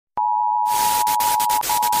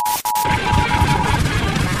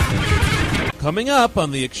Coming up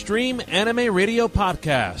on the Extreme Anime Radio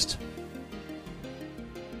Podcast.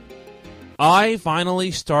 I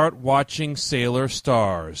finally start watching Sailor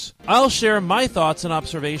Stars. I'll share my thoughts and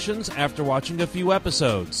observations after watching a few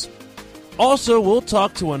episodes. Also, we'll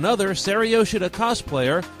talk to another Saryoshida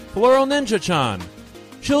cosplayer, Floral Ninja-chan.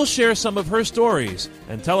 She'll share some of her stories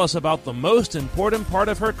and tell us about the most important part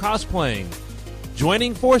of her cosplaying,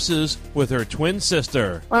 joining forces with her twin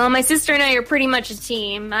sister. Well, my sister and I are pretty much a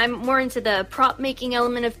team. I'm more into the prop-making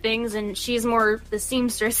element of things, and she's more the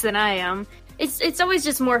seamstress than I am. It's always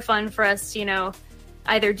just more fun for us,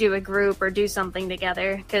 either do a group or do something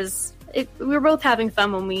together, because we're both having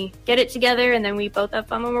fun when we get it together, and then we both have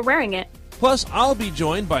fun when we're wearing it. Plus, I'll be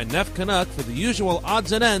joined by Neff Canuck for the usual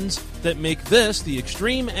odds and ends that make this the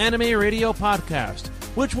Extreme Anime Radio Podcast,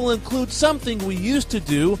 which will include something we used to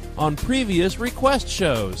do on previous request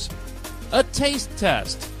shows. A taste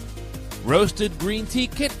test, roasted green tea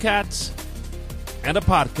Kit Kats, and a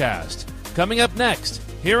podcast. Coming up next,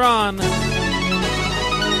 here on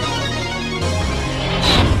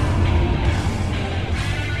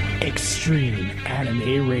Extreme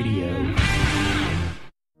Anime Radio.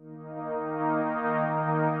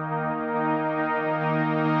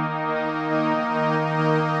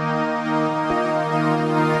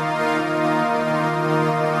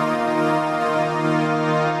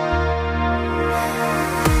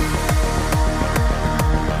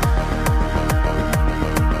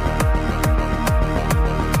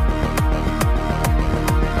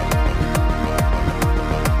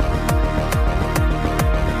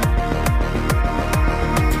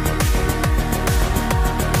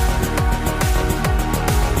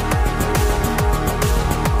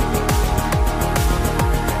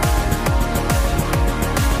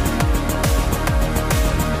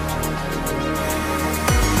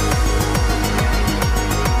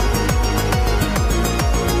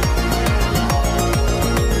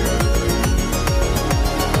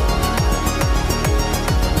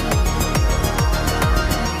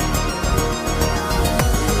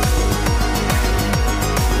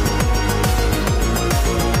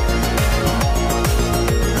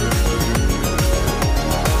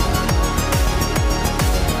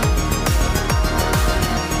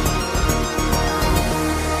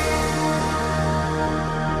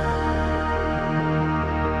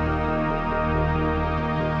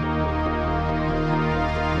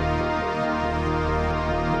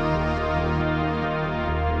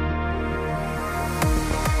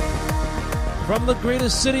 From the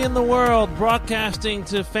greatest city in the world, broadcasting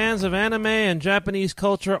to fans of anime and Japanese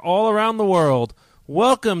culture all around the world,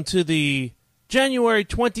 welcome to the January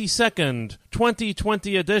 22nd,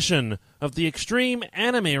 2020 edition of the Extreme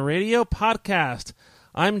Anime Radio Podcast.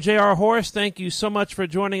 I'm J.R. Horst. Thank you so much for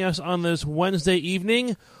joining us on this Wednesday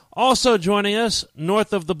evening. Also joining us,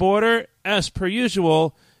 north of the border, as per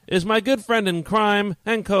usual, is my good friend in crime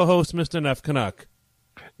and co-host, Mr. Neff Canuck.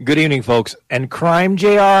 Good evening, folks. And crime,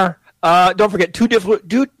 J.R.? Don't forget, two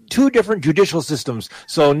different judicial systems.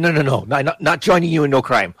 So no, not joining you in no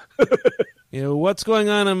crime. What's going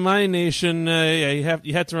on in my nation? You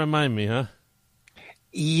had to remind me, huh?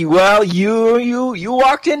 Well, you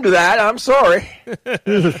walked into that. I'm sorry.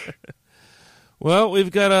 Well, we've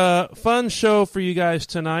got a fun show for you guys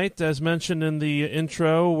tonight. As mentioned in the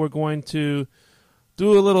intro, we're going to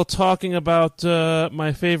do a little talking about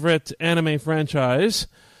my favorite anime franchise.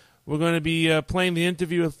 We're going to be playing the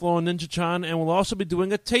interview with Floral Ninja-chan, and we'll also be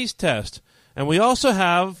doing a taste test. And we also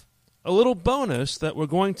have a little bonus that we're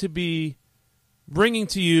going to be bringing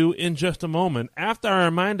to you in just a moment, after I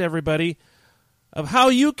remind everybody of how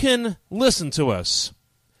you can listen to us.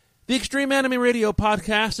 The Extreme Anime Radio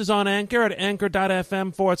Podcast is on Anchor at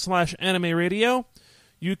anchor.fm/anime radio.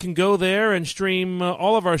 You can go there and stream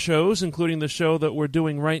all of our shows, including the show that we're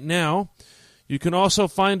doing right now. You can also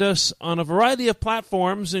find us on a variety of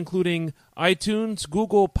platforms, including iTunes,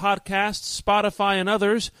 Google Podcasts, Spotify, and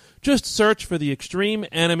others. Just search for the Extreme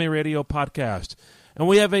Anime Radio Podcast. And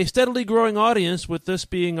we have a steadily growing audience, with this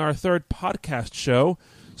being our third podcast show,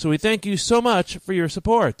 so we thank you so much for your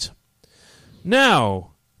support.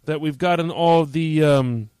 Now that we've gotten all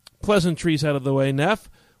the pleasantries out of the way, Neff,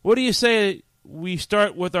 what do you say we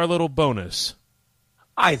start with our little bonus?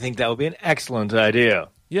 I think that would be an excellent idea.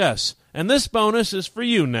 Yes, and this bonus is for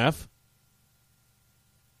you, Neff.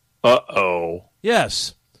 Uh-oh.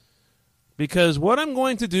 Yes, because what I'm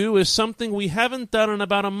going to do is something we haven't done in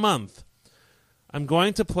about a month. I'm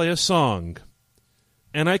going to play a song.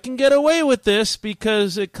 And I can get away with this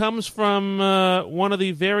because it comes from one of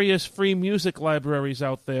the various free music libraries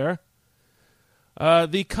out there.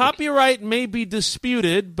 The copyright may be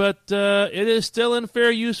disputed, but it is still in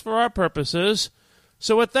fair use for our purposes.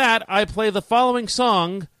 So with that, I play the following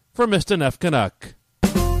song for Mr. Neff Canuck.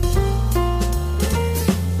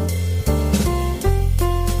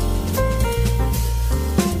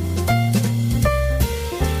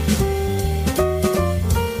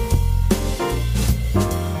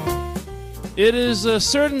 It is a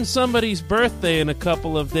certain somebody's birthday in a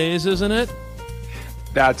couple of days, isn't it?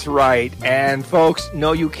 That's right. And folks,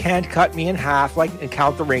 no, you can't cut me in half and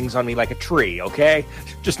count the rings on me like a tree, okay?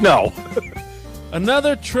 Just no.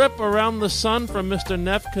 Another trip around the sun from Mr.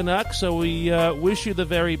 Neff Canuck, so we wish you the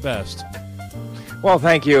very best. Well,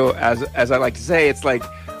 thank you. As I like to say, it's like,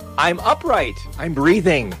 I'm upright. I'm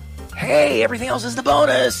breathing. Hey, everything else is the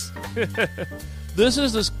bonus. This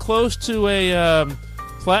is as close to a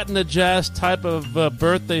Platinum Jazz type of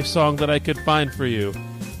birthday song that I could find for you.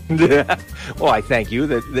 Well, I thank you.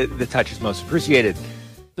 The touch is most appreciated.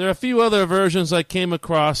 There are a few other versions I came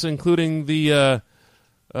across, including the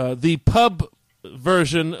pub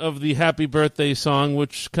version of the Happy Birthday song,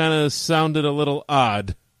 which kind of sounded a little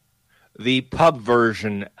odd. The pub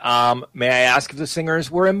version. May I ask if the singers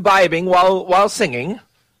were imbibing while singing?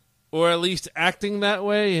 Or at least acting that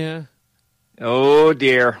way, yeah. Oh,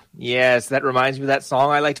 dear. Yes, that reminds me of that song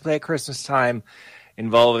I like to play at Christmas time,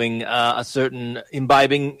 involving a certain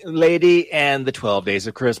imbibing lady and the 12 Days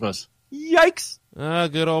of Christmas. Yikes!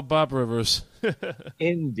 Good old Bob Rivers.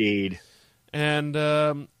 Indeed.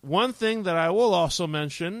 And one thing that I will also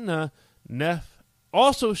mention, Neff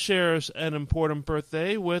also shares an important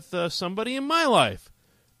birthday with somebody in my life,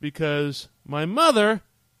 because my mother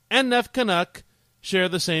and Neff Canuck share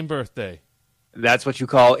the same birthday. That's what you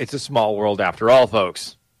call It's a Small World After All,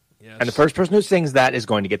 folks. Yes. And the first person who sings that is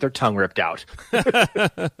going to get their tongue ripped out.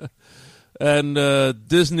 And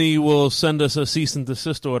Disney will send us a cease and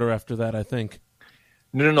desist order after that, I think.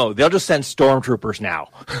 No. They'll just send stormtroopers now.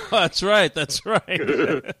 That's right.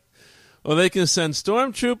 Well, they can send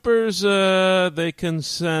stormtroopers. They can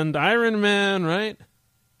send Iron Man, right?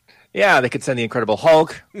 Yeah, they could send the Incredible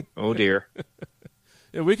Hulk. Oh, dear.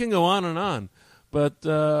 Yeah, we can go on and on. But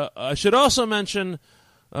I should also mention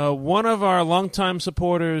one of our longtime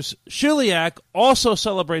supporters, Shiliak, also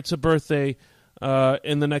celebrates a birthday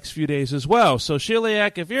in the next few days as well. So,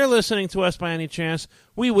 Shiliak, if you're listening to us by any chance,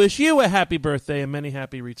 we wish you a happy birthday and many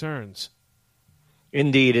happy returns.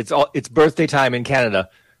 Indeed. It's birthday time in Canada.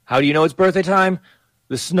 How do you know it's birthday time?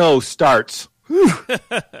 The snow starts.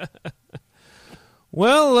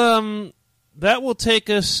 Well, that will take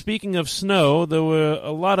us, speaking of snow, there were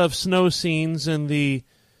a lot of snow scenes in the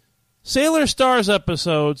Sailor Stars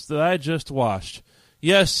episodes that I just watched.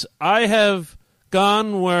 Yes, I have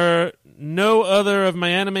gone where no other of my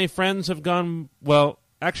anime friends have gone. Well,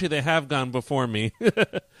 actually, they have gone before me.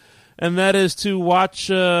 And that is to watch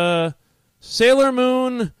Sailor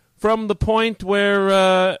Moon from the point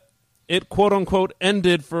where it, quote-unquote,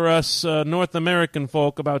 ended for us North American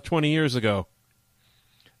folk about 20 years ago.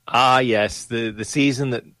 Ah, yes, the season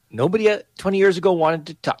that nobody 20 years ago wanted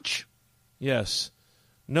to touch. Yes.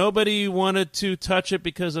 Nobody wanted to touch it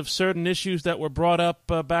because of certain issues that were brought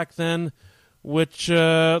up back then, which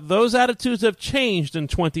those attitudes have changed in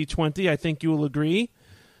 2020. I think you will agree.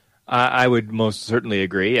 I would most certainly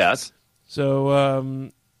agree, yes.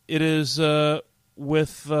 So it is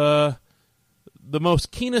with the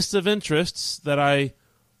most keenest of interests that I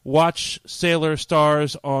watch Sailor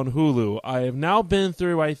Stars on Hulu. I have now been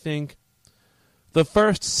through, I think, the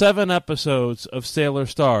first 7 episodes of Sailor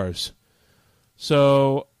Stars.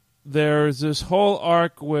 So there's this whole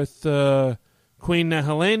arc with Queen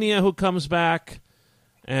Nehelenia who comes back,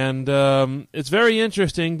 and it's very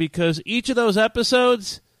interesting because each of those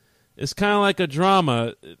episodes is kind of like a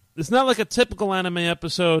drama. It's not like a typical anime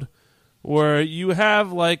episode where you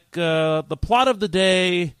have like the plot of the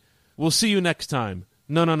day, we'll see you next time.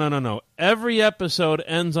 No. Every episode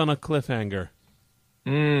ends on a cliffhanger.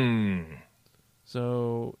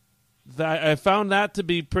 So I found that to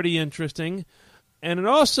be pretty interesting. And it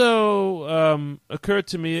also occurred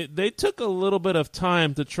to me, they took a little bit of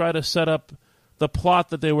time to try to set up the plot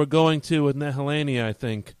that they were going to with Nehelenia, I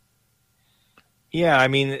think. Yeah, I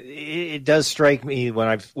mean, it does strike me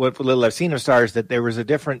what little I've seen of Stars that there was a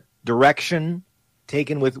different direction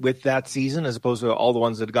taken with that season as opposed to all the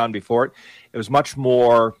ones that had gone before it. It was much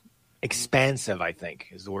more expansive, I think,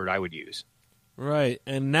 is the word I would use. Right,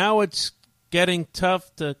 and now it's getting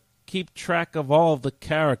tough to keep track of all of the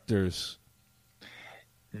characters.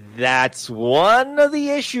 That's one of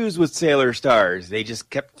the issues with Sailor Stars. They just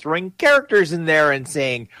kept throwing characters in there and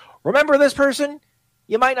saying, remember this person?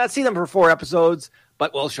 You might not see them for 4 episodes,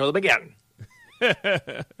 but we'll show them again.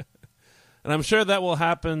 And I'm sure that will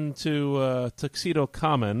happen to Tuxedo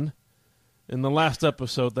Common in the last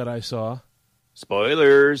episode that I saw.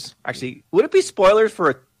 Spoilers. Actually, would it be spoilers for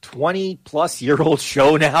a 20-plus-year-old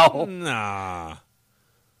show now? Nah.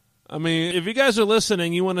 I mean, if you guys are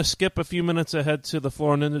listening, you want to skip a few minutes ahead to the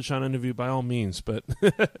Flora Ninja interview, by all means. But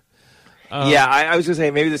yeah, I was going to say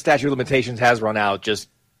maybe the statute of limitations has run out. Just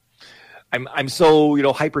I'm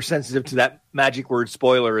so hypersensitive to that magic word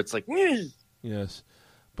spoiler. It's like yes,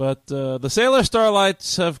 but the Sailor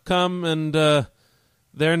Starlights have come, and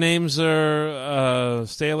their names are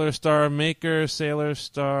Sailor Star Maker, Sailor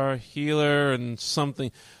Star Healer, and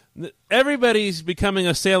something. Everybody's becoming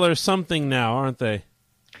a Sailor something now, aren't they?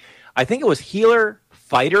 I think it was Healer,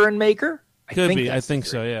 Fighter, and Maker. Could be. I think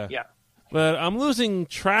so, yeah. Yeah. But I'm losing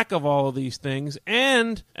track of all of these things.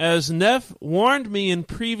 And as Neff warned me in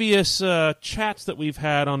previous chats that we've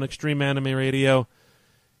had on Extreme Anime Radio,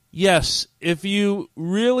 yes, if you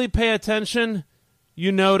really pay attention,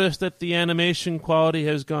 you notice that the animation quality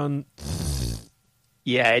has gone...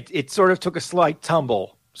 Yeah, it sort of took a slight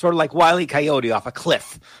tumble, sort of like Wile E. Coyote off a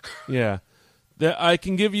cliff. Yeah. I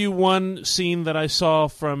can give you one scene that I saw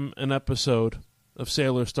from an episode of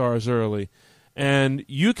Sailor Stars early, and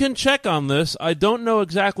you can check on this. I don't know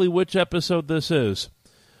exactly which episode this is,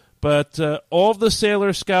 but all of the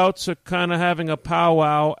Sailor Scouts are kind of having a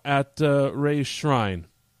powwow at Rei's shrine.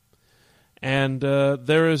 And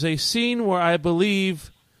there is a scene where I believe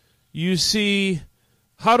you see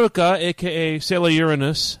Haruka, a.k.a. Sailor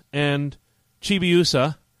Uranus, and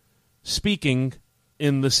Chibiusa speaking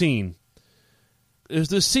in the scene. As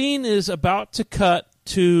the scene is about to cut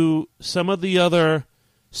to some of the other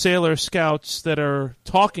Sailor Scouts that are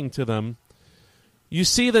talking to them, you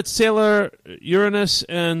see that Sailor Uranus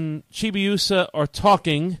and Chibiusa are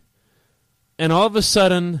talking, and all of a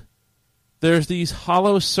sudden there's these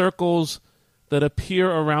hollow circles that appear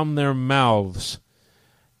around their mouths.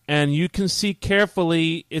 And you can see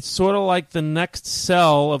carefully, it's sort of like the next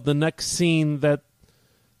cell of the next scene that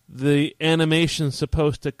the animation's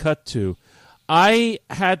supposed to cut to. I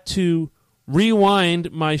had to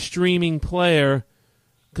rewind my streaming player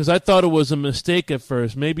because I thought it was a mistake at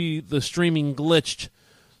first. Maybe the streaming glitched.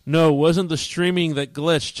 No, it wasn't the streaming that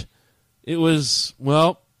glitched. It was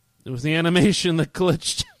the animation that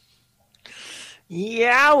glitched.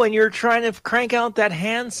 Yeah, when you're trying to crank out that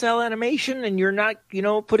hand cell animation and you're not,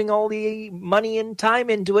 putting all the money and time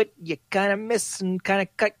into it, you kind of miss and kind of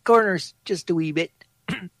cut corners just a wee bit.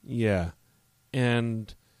 Yeah,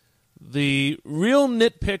 and... the real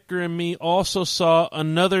nitpicker in me also saw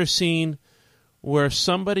another scene where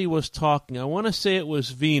somebody was talking. I want to say it was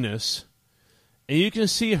Venus. And you can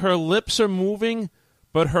see her lips are moving,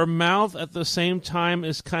 but her mouth at the same time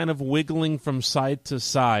is kind of wiggling from side to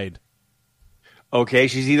side. Okay,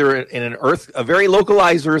 she's either in a very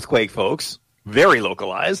localized earthquake, folks. Very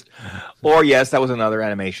localized. Or, yes, that was another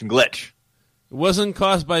animation glitch. It wasn't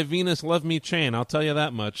caused by Venus Love Me Chain, I'll tell you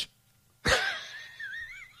that much.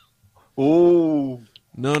 Ooh.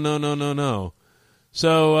 No.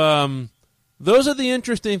 So, those are the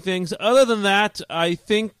interesting things. Other than that, I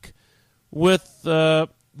think with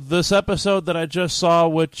this episode that I just saw,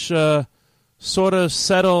 which sort of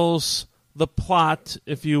settles the plot,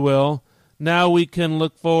 if you will, now we can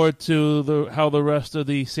look forward to how the rest of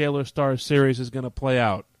the Sailor Stars series is going to play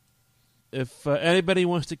out. If anybody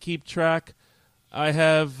wants to keep track, I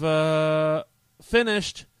have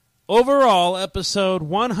finished... overall, episode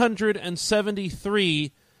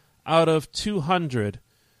 173 out of 200.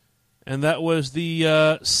 And that was the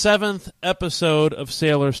 7th episode of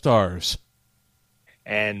Sailor Stars.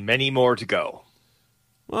 And many more to go.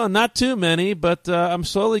 Well, not too many, but I'm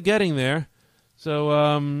slowly getting there. So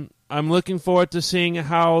I'm looking forward to seeing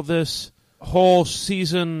how this whole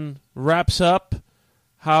season wraps up,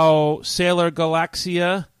 how Sailor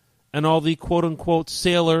Galaxia and all the quote-unquote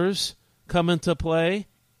sailors come into play.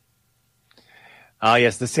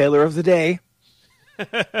 Yes, the sailor of the day.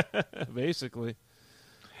 Basically.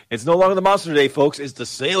 It's no longer the monster day, folks. It's the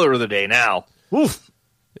sailor of the day now. Oof.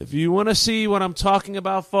 If you want to see what I'm talking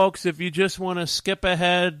about, folks, if you just want to skip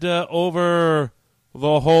ahead over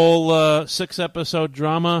the whole 6-episode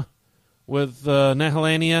drama with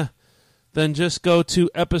Nehelania, then just go to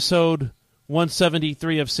episode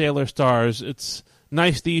 173 of Sailor Stars. It's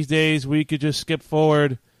nice these days where you could just skip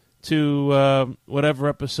forward to whatever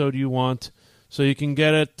episode you want. So you can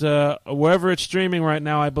get it wherever it's streaming right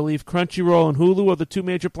now. I believe Crunchyroll and Hulu are the two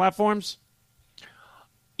major platforms.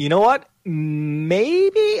 You know what?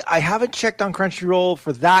 Maybe I haven't checked on Crunchyroll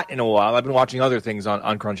for that in a while. I've been watching other things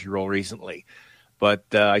on Crunchyroll recently.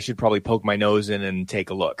 But I should probably poke my nose in and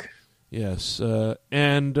take a look. Yes.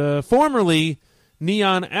 And formerly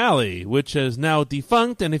Neon Alley, which is now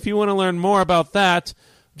defunct. And if you want to learn more about that,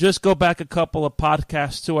 just go back a couple of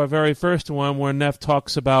podcasts to our very first one where Neff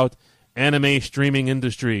talks about anime streaming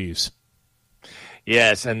industries.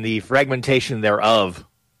 Yes, and the fragmentation thereof,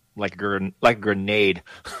 like a grenade.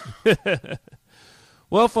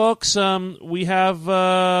 Well, folks, we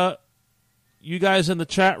have you guys in the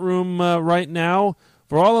chat room right now.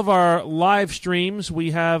 For all of our live streams,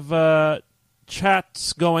 we have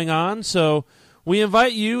chats going on. So we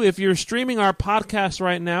invite you, if you're streaming our podcast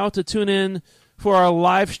right now, to tune in for our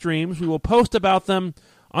live streams. We will post about them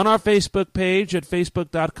on our Facebook page at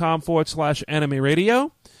facebook.com/anime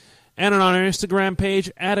radio and on our Instagram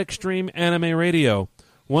page at Extreme Anime Radio.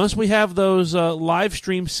 Once we have those live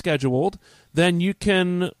streams scheduled, then you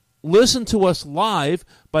can listen to us live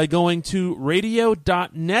by going to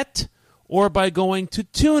radio.net or by going to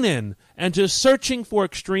TuneIn and just searching for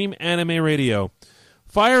Extreme Anime Radio.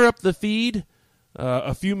 Fire up the feed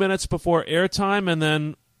a few minutes before airtime, and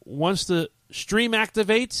then once the stream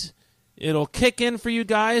activates, it'll kick in for you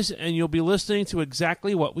guys, and you'll be listening to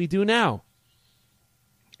exactly what we do now.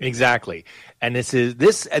 Exactly. And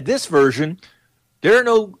this version, there are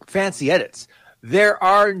no fancy edits. There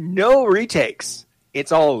are no retakes.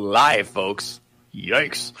 It's all live, folks.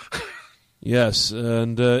 Yikes. Yes,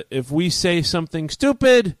 and if we say something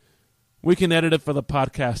stupid, we can edit it for the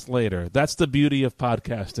podcast later. That's the beauty of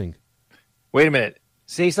podcasting. Wait a minute.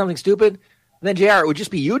 Say something stupid? Then, JR, it would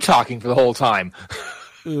just be you talking for the whole time.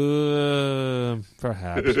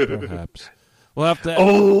 Perhaps. We'll have to.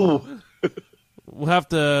 Oh! We'll have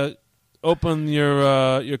to open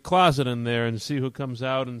your closet in there and see who comes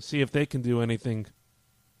out and see if they can do anything.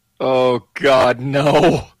 Oh, God,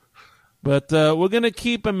 no. But we're going to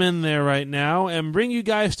keep them in there right now and bring you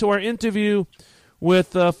guys to our interview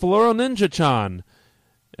with Floro Ninja-chan.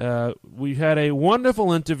 We had a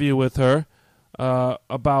wonderful interview with her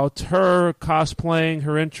about her cosplaying,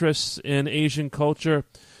 her interests in Asian culture.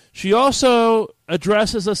 She also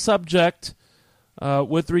addresses a subject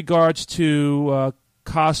with regards to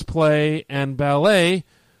cosplay and ballet,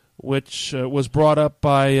 which was brought up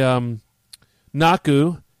by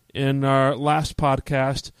Naku in our last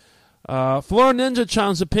podcast. Flora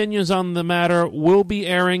Ninja-chan's opinions on the matter will be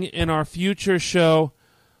airing in our future show,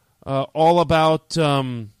 all about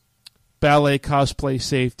ballet cosplay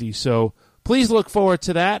safety. So please look forward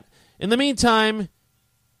to that. In the meantime,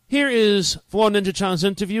 here is Flora Ninja-chan's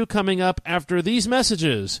interview coming up after these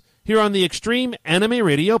messages here on the Extreme Anime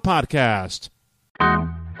Radio Podcast.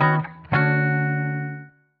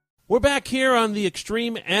 We're back here on the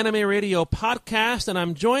Extreme Anime Radio Podcast, and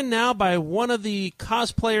I'm joined now by one of the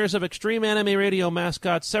cosplayers of Extreme Anime Radio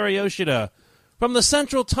mascot, Sarah Yoshida. From the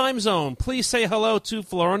Central Time Zone, please say hello to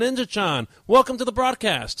Flora Ninja-chan. Welcome to the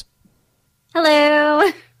broadcast. Hello.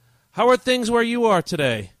 How are things where you are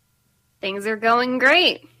today? Things are going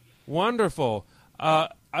great. Wonderful.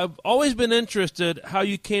 I've always been interested how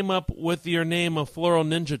you came up with your name of Flora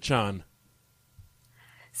Ninja-chan.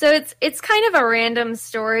 So it's kind of a random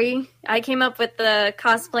story. I came up with the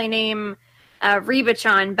cosplay name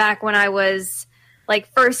Reba-chan back when I was like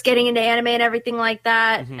first getting into anime and everything like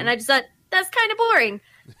that. Mm-hmm. And I just thought, that's kind of boring.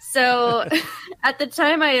 So at the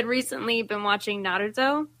time I had recently been watching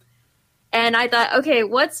Naruto. And I thought, okay,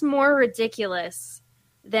 what's more ridiculous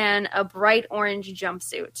than a bright orange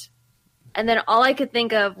jumpsuit? And then all I could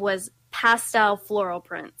think of was pastel floral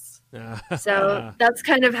prints. So that's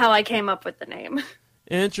kind of how I came up with the name.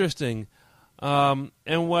 Interesting. And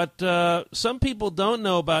what some people don't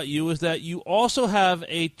know about you is that you also have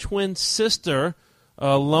a twin sister.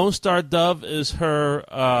 Lone Star Dove is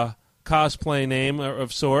her cosplay name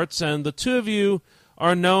of sorts, and the two of you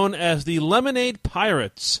are known as the Lemonade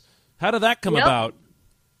Pirates. How did that come about?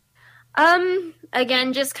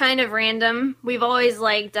 Again, just kind of random. We've always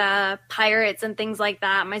liked pirates and things like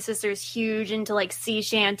that. My sister's huge into like sea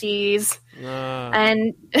shanties.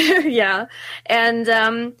 And yeah. And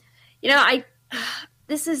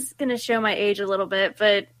this is going to show my age a little bit,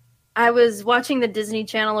 but I was watching the Disney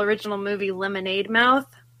Channel original movie Lemonade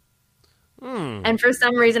Mouth. And for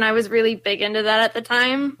some reason I was really big into that at the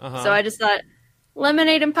time. So I just thought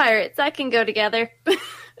lemonade and pirates, that can go together.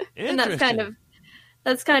 And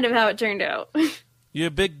that's kind of how it turned out. You a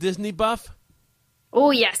big Disney buff?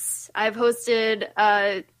 Oh, yes. I've hosted,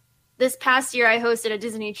 this past year I hosted a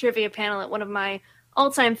Disney trivia panel at one of my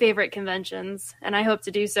all-time favorite conventions, and I hope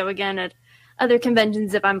to do so again at other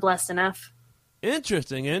conventions if I'm blessed enough.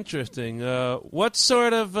 Interesting. What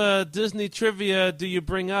sort of Disney trivia do you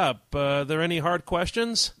bring up? Are there any hard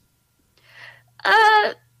questions?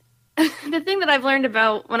 The thing that I've learned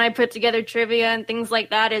about when I put together trivia and things like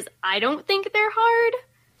that is I don't think they're hard.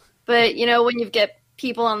 But, when you get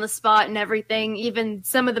people on the spot and everything. Even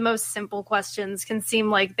some of the most simple questions can seem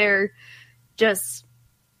like they're just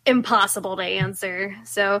impossible to answer.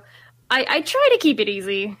 So I try to keep it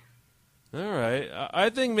easy. All right. I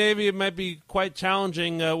think maybe it might be quite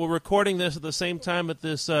challenging. We're recording this at the same time that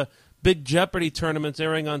this big Jeopardy tournament's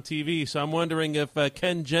airing on TV, so I'm wondering if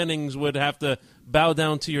Ken Jennings would have to bow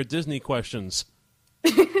down to your Disney questions.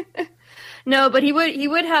 No, but he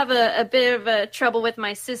would have a bit of a trouble with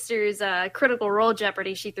my sister's Critical Role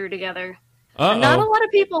Jeopardy she threw together. Not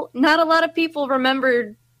a lot of people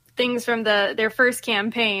remembered things from their first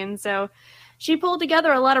campaign, so she pulled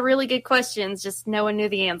together a lot of really good questions, just no one knew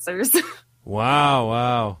the answers.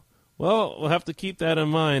 Wow. Well, we'll have to keep that in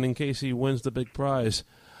mind in case he wins the big prize.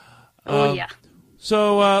 Yeah.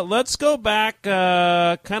 So let's go back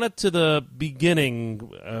kind of to the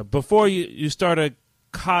beginning. Before you started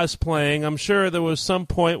cosplaying, I'm sure there was some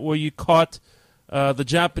point where you caught the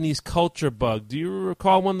Japanese culture bug. Do you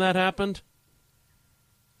recall when that happened?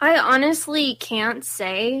 I honestly can't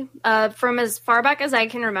say. From as far back as I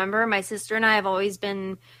can remember, my sister and I have always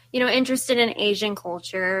been, interested in Asian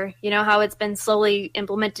culture, how it's been slowly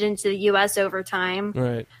implemented into the U.S. over time.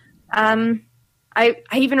 Right. I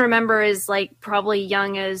even remember as probably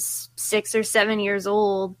young as 6 or 7 years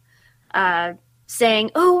old,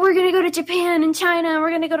 saying, "Oh, we're going to go to Japan and China. We're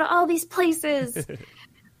going to go to all these places,"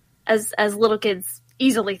 as little kids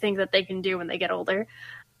easily think that they can do when they get older.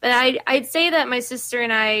 But I'd say that my sister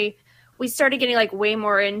and I, we started getting way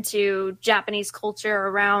more into Japanese culture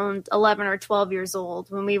around 11 or 12 years old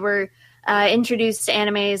when we were introduced to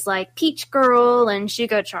animes like Peach Girl and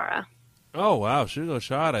Shugo-chara. Oh, wow.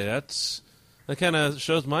 Shugo-chara. That kind of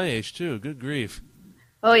shows my age, too. Good grief.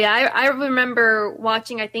 Oh, yeah. I remember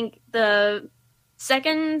watching, I think, the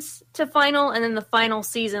second to final and then the final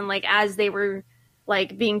season, as they were,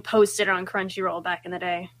 being posted on Crunchyroll back in the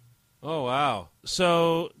day. Oh, wow.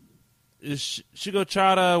 So is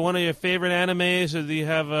Shugo-chara one of your favorite animes, or do you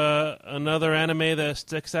have another anime that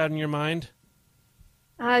sticks out in your mind?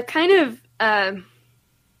 Kind of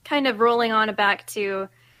rolling on back to,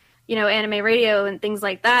 anime radio and things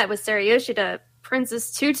like that with Sarah Yoshida.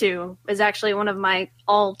 Princess Tutu is actually one of my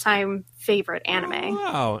all-time favorite anime. Oh,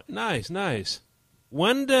 wow. Nice.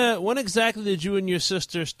 When exactly did you and your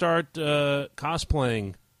sister start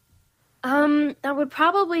cosplaying? That would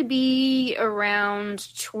probably be around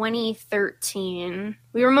 2013.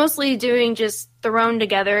 We were mostly doing just thrown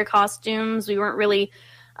together costumes. We weren't really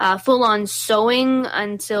full on sewing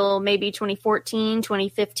until maybe 2014,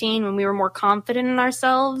 2015 when we were more confident in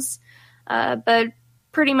ourselves. But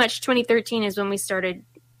pretty much 2013 is when we started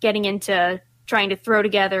getting into trying to throw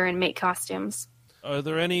together and make costumes. Are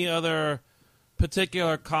there any other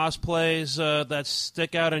particular cosplays that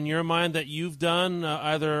stick out in your mind that you've done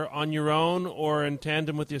either on your own or in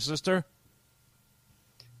tandem with your sister?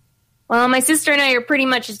 Well, my sister and I are pretty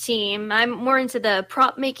much a team. I'm more into the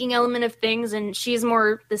prop making element of things, and she's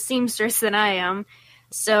more the seamstress than I am.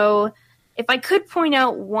 So if I could point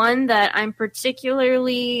out one that I'm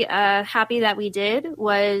particularly happy that we did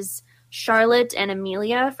was Charlotte and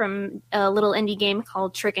Amelia from a little indie game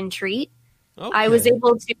called Trick and Treat. Okay. I was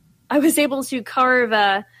able to carve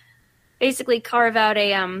out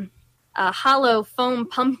a hollow foam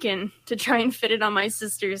pumpkin to try and fit it on my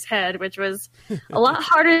sister's head, which was a lot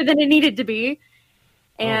harder than it needed to be.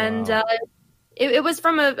 And it was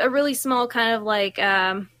from a really small kind of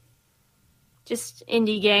just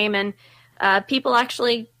indie game, and people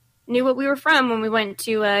actually knew what we were from when we went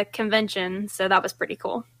to a convention, so that was pretty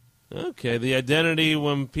cool. Okay, the identity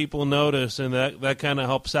when people notice, and that kind of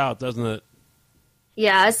helps out, doesn't it?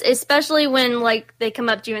 Yeah, especially when they come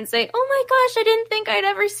up to you and say, "Oh my gosh, I didn't think I'd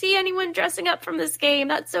ever see anyone dressing up from this game.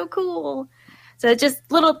 That's so cool." So just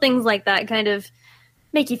little things like that kind of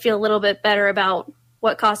make you feel a little bit better about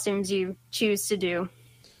what costumes you choose to do.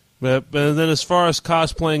 But then as far as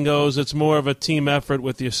cosplaying goes, it's more of a team effort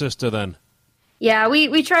with your sister then. Yeah,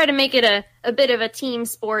 we try to make it a bit of a team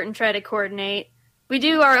sport and try to coordinate. We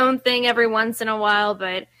do our own thing every once in a while,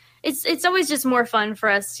 but it's always just more fun for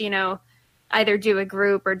us, either do a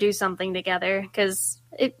group or do something together, because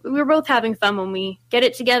we're both having fun when we get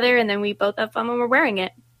it together, and then we both have fun when we're wearing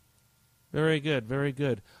it. Very good, very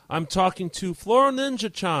good. I'm talking to Flora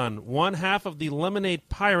Ninja-chan, one half of the Lemonade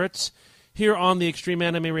Pirates, here on the Extreme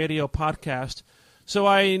Anime Radio podcast. So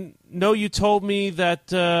I know you told me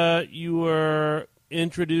that you were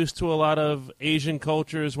introduced to a lot of Asian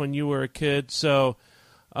cultures when you were a kid, so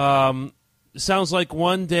sounds like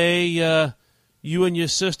one day you and your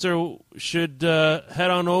sister should head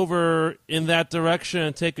on over in that direction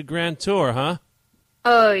and take a grand tour, huh?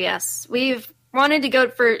 Oh yes, we've wanted to go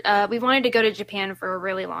to Japan for a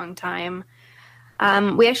really long time.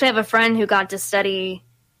 We actually have a friend who got to study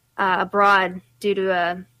abroad due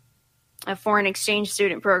to a foreign exchange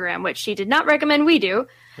student program, which she did not recommend we do.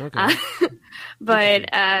 Okay.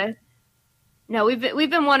 But no, we've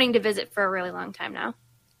been wanting to visit for a really long time now.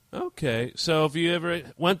 Okay, so if you ever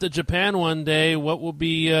went to Japan one day, what will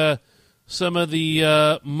be some of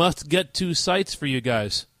the must-get-to sites for you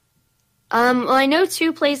guys? Well, I know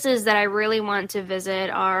two places that I really want to visit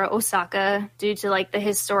are Osaka, due to like the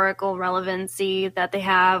historical relevancy that they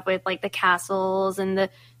have with like the castles and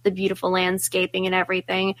the beautiful landscaping and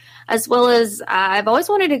everything, as well as I've always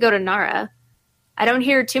wanted to go to Nara. I don't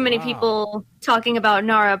hear too many people talking about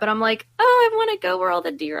Nara, but I'm like, oh, I want to go where all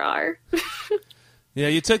the deer are. Yeah,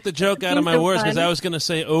 you took the joke out of my words because I was going to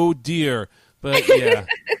say, oh, dear. But, yeah.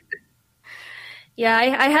 Yeah,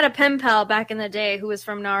 I had a pen pal back in the day who was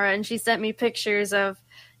from Nara, and she sent me pictures of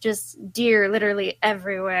just deer literally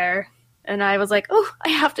everywhere. And I was like, oh, I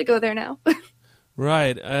have to go there now.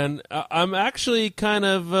 Right. And I'm actually kind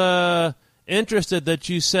of interested that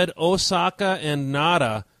you said Osaka and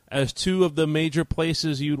Nara as two of the major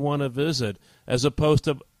places you'd want to visit, as opposed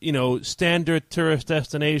to, standard tourist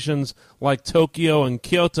destinations like Tokyo and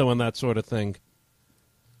Kyoto and that sort of thing.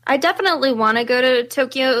 I definitely want to go to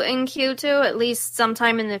Tokyo and Kyoto at least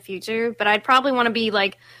sometime in the future, but I'd probably want to be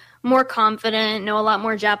like more confident, know a lot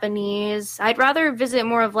more Japanese. I'd rather visit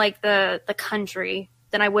more of like the country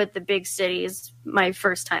than I would the big cities my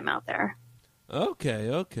first time out there.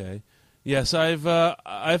 Okay. Yes, I've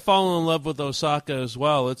fallen in love with Osaka as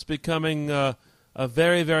well. It's becoming a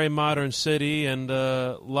very, very modern city, and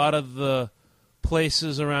a lot of the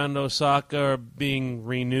places around Osaka are being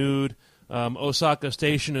renewed. Osaka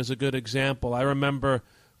Station is a good example. I remember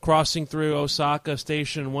crossing through Osaka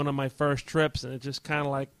Station one of my first trips, and it just kind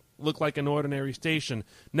of looked like an ordinary station.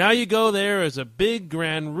 Now you go there, there's a big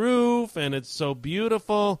grand roof, and it's so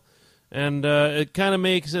beautiful, and it kind of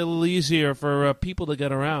makes it a little easier for people to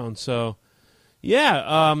get around. So,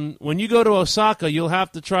 yeah, when you go to Osaka, you'll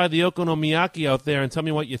have to try the okonomiyaki out there and tell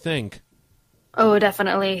me what you think. Oh,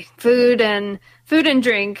 definitely. Food and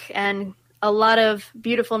drink and a lot of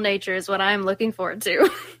beautiful nature is what I'm looking forward to.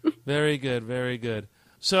 Very good, very good.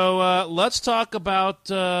 So let's talk about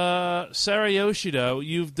Sarah Yoshida.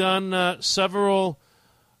 You've done several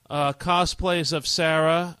cosplays of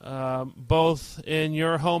Sarah, both in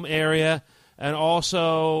your home area and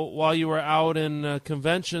also while you were out in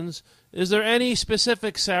conventions. Is there any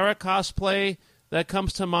specific Sarah cosplay that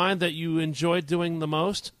comes to mind that you enjoyed doing the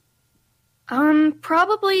most?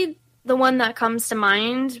 Probably the one that comes to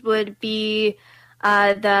mind would be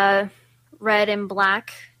the red and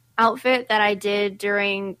black outfit that I did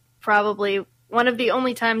during probably one of the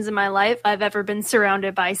only times in my life I've ever been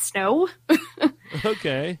surrounded by snow.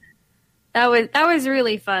 Okay. That was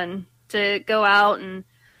really fun to go out and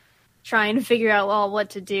try and figure out what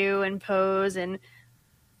to do and pose in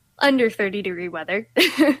under 30-degree weather.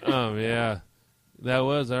 Oh, yeah. I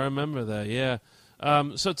remember that, yeah.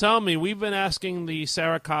 So tell me, we've been asking the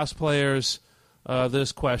Sarah cosplayers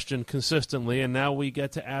this question consistently, and now we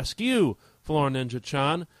get to ask you, Floor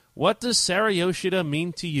Ninja-chan, what does Sarah Yoshida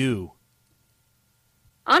mean to you?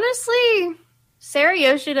 Honestly, Sarah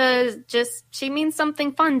Yoshida she means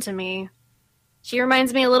something fun to me. She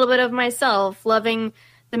reminds me a little bit of myself, loving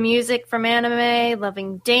the music from anime,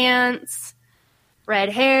 loving dance, red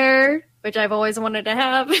hair, which I've always wanted to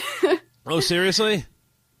have. Oh, seriously?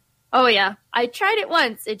 Oh, yeah. I tried it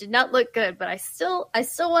once. It did not look good, but I still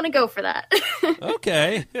want to go for that.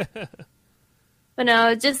 Okay. But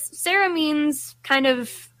no, just Sarah means kind of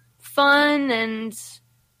fun and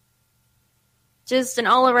just an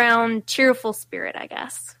all-around cheerful spirit, I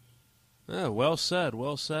guess. Oh, well said,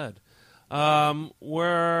 well said.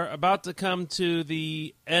 We're about to come to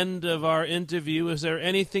the end of our interview. Is there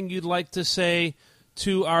anything you'd like to say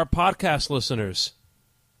to our podcast listeners?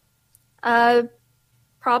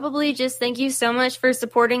 Probably just thank you so much for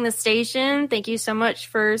supporting the station. Thank you so much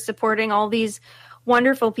for supporting all these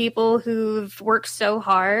wonderful people who've worked so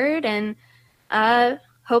hard, and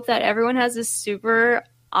hope that everyone has a super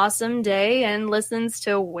awesome day and listens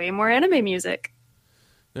to way more anime music.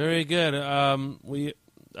 Very good.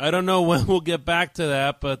 I don't know when we'll get back to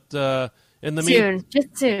that, but in the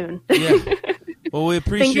soon. Yeah. Well, we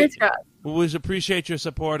appreciate your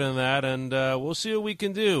support in that, and we'll see what we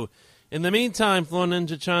can do. In the meantime, Floor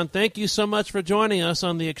Ninja-chan, thank you so much for joining us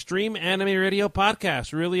on the Extreme Anime Radio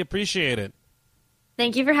Podcast. Really appreciate it.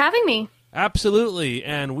 Thank you for having me. Absolutely,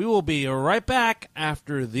 and we will be right back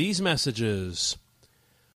after these messages.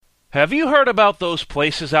 Have you heard about those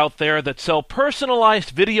places out there that sell personalized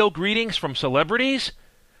video greetings from celebrities?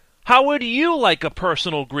 How would you like a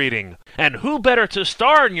personal greeting? And who better to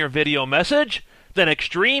star in your video message than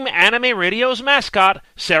Extreme Anime Radio's mascot,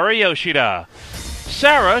 Sarah Yoshida.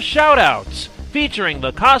 Sarah Shoutouts, featuring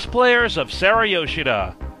the cosplayers of Sarah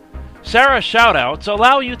Yoshida. Sarah Shoutouts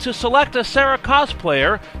allow you to select a Sarah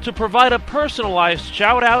cosplayer to provide a personalized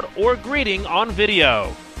shoutout or greeting on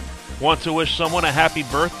video. Want to wish someone a happy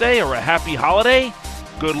birthday or a happy holiday?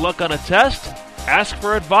 Good luck on a test? Ask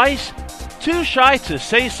for advice? Too shy to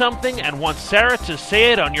say something and want Sarah to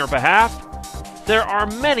say it on your behalf? There are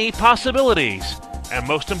many possibilities. And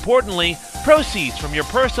most importantly, proceeds from your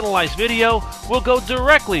personalized video will go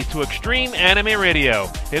directly to Extreme Anime Radio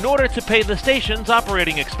in order to pay the station's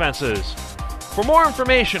operating expenses. For more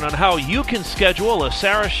information on how you can schedule a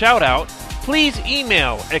Sarah shoutout, please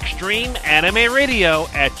email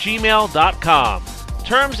extremeanimeradio@gmail.com.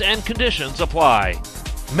 Terms and conditions apply.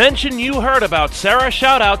 Mention you heard about Sarah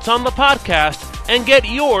shoutouts on the podcast and get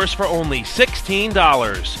yours for only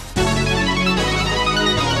 $16.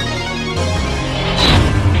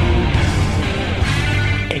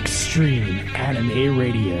 Extreme Anime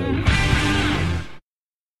Radio.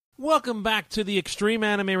 Welcome back to the Extreme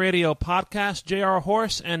Anime Radio podcast. J.R.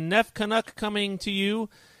 Horse and Neff Canuck coming to you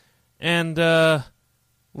and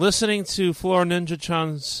listening to Floor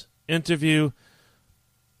Ninja-chan's interview.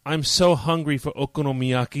 I'm so hungry for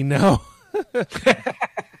okonomiyaki now.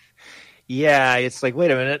 Yeah, it's like, wait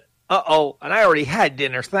a minute. Uh-oh, and I already had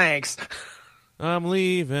dinner, thanks. I'm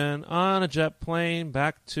leaving on a jet plane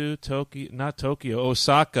back to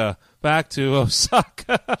Osaka. Back to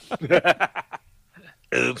Osaka.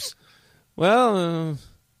 Oops. Well,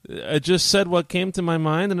 I just said what came to my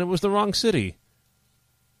mind, and it was the wrong city.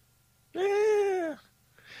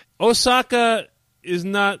 Osaka is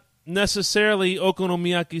not necessarily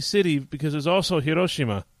Okonomiyaki City because there's also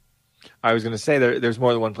Hiroshima. I was going to say there's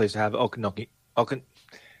more than one place to have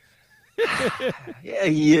Yeah,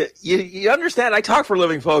 you understand? I talk for a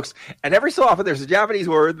living, folks, and every so often there's a Japanese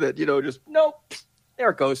word that, just, nope,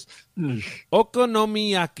 there it goes.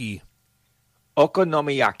 Okonomiyaki.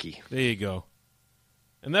 Okonomiyaki. There you go.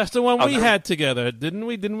 And that's the one we had together, didn't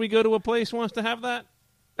we? Didn't we go to a place once to have that?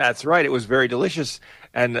 That's right. It was very delicious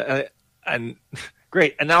and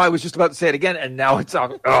great. And now I was just about to say it again, and now it's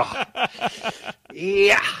on. Oh.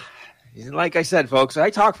 Yeah. Like I said, folks, I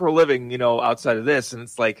talk for a living, outside of this, and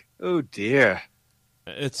it's like, oh, dear.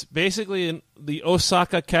 It's basically the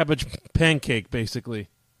Osaka cabbage pancake, basically.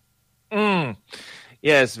 Yeah,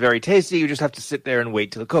 it's very tasty. You just have to sit there and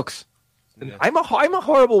wait till it cooks. Yeah. I'm a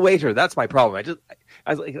horrible waiter. That's my problem.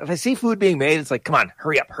 If I see food being made, it's like, come on,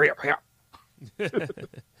 hurry up.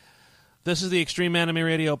 This is the Extreme Anime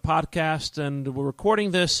Radio podcast, and we're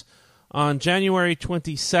recording this on January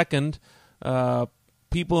 22nd.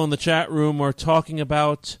 People in the chat room are talking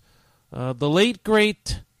about the late,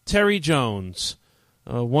 great Terry Jones,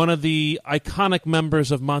 one of the iconic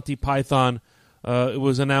members of Monty Python. It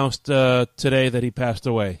was announced today that he passed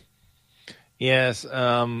away. Yes,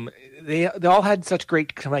 they all had such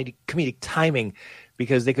great comedic timing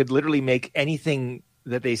because they could literally make anything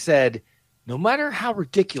that they said, no matter how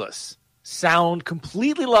ridiculous, sound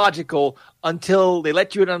completely logical until they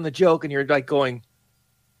let you in on the joke and you're like going,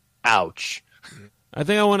 ouch. I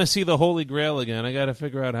think I want to see the Holy Grail again. I got to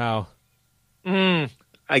figure out how.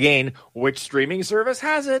 Again, which streaming service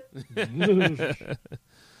has it?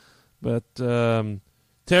 But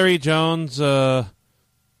Terry Jones,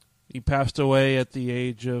 he passed away at the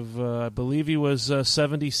age of, I believe he was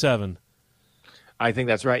 77. I think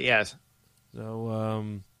that's right, yes.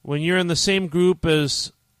 So when you're in the same group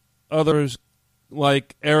as others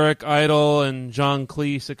like Eric Idle and John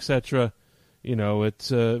Cleese, etc., it's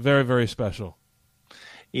very, very special.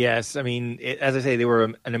 Yes, I mean, as I say, they were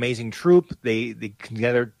an amazing troupe. They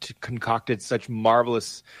together concocted such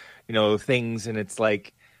marvelous, things, and it's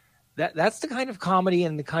like that's the kind of comedy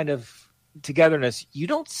and the kind of togetherness you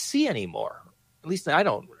don't see anymore. At least I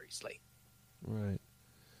don't recently. Right.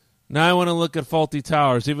 Now I want to look at Fawlty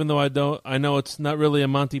Towers, even though I know it's not really a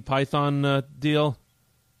Monty Python deal.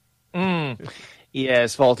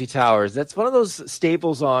 Yes, Fawlty Towers. That's one of those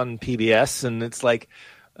staples on PBS, and it's like,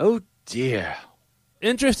 oh dear.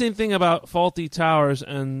 Interesting thing about Fawlty Towers,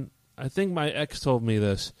 and I think my ex told me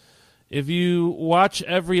this. If you watch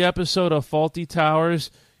every episode of Fawlty Towers,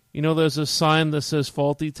 there's a sign that says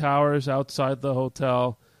Fawlty Towers outside the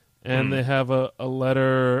hotel, and they have a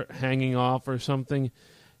letter hanging off or something.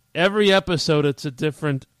 Every episode, it's a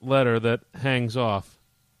different letter that hangs off.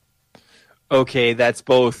 Okay, that's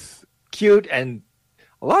both cute and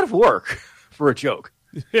a lot of work for a joke.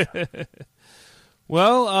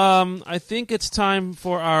 Well, I think it's time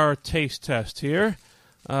for our taste test here.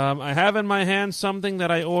 I have in my hand something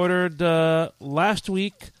that I ordered last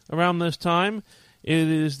week around this time. It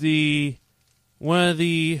is the one of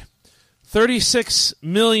the 36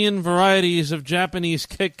 million varieties of Japanese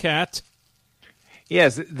Kit Kat.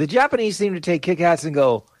 Yes, the Japanese seem to take Kit Kats and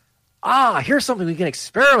go, here's something we can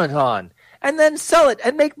experiment on, and then sell it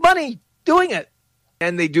and make money doing it.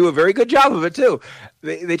 And they do a very good job of it, too.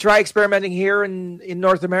 They try experimenting here in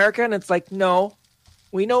North America, and it's like, no,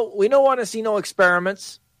 we don't want to see no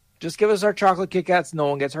experiments. Just give us our chocolate Kit Kats, no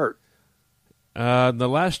one gets hurt. The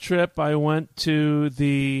last trip, I went to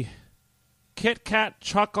the Kit Kat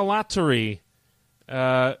Chocolatery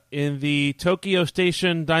in the Tokyo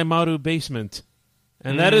Station Daimaru basement.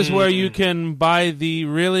 And that is where you can buy the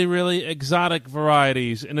really, really exotic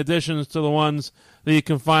varieties in addition to the ones that you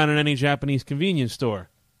can find in any Japanese convenience store.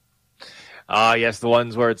 Yes, the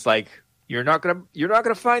ones where it's like you're not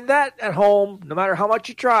gonna find that at home, no matter how much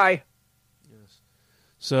you try. Yes.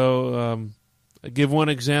 So, I give one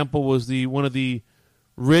example was one of the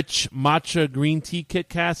rich matcha green tea Kit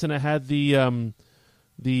Kats, and it had the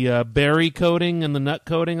berry coating and the nut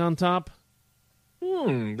coating on top.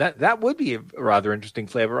 That would be a rather interesting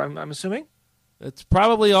flavor, I'm assuming. It's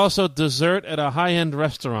probably also dessert at a high-end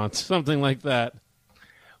restaurant, something like that.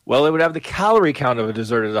 Well, it would have the calorie count of a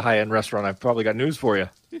dessert at a high-end restaurant. I've probably got news for you.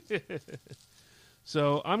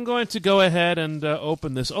 So I'm going to go ahead and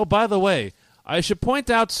open this. Oh, by the way, I should point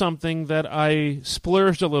out something that I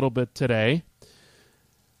splurged a little bit today.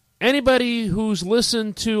 Anybody who's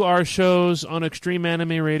listened to our shows on Extreme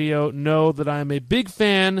Anime Radio know that I'm a big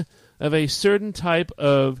fan of a certain type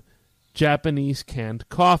of Japanese canned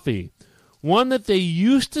coffee. One that they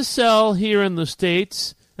used to sell here in the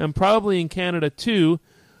States, and probably in Canada too,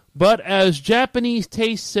 but as Japanese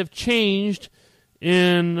tastes have changed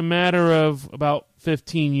in a matter of about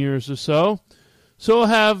 15 years or so, so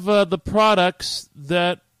have the products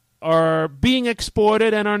that are being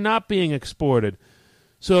exported and are not being exported.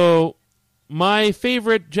 So my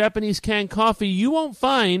favorite Japanese canned coffee you won't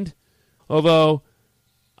find, although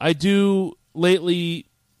I do lately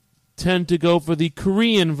tend to go for the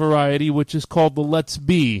Korean variety, which is called the Let's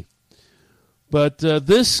Be. But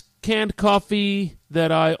this canned coffee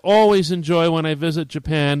that I always enjoy when I visit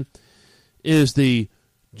Japan is the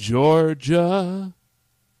Georgia.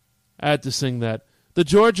 I had to sing that. The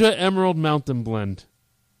Georgia Emerald Mountain Blend.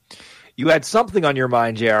 You had something on your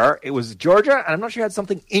mind, JR. It was Georgia, and I'm not sure you had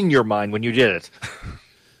something in your mind when you did it.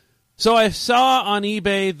 So I saw on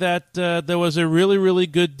eBay that there was a really, really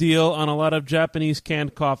good deal on a lot of Japanese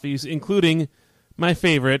canned coffees, including my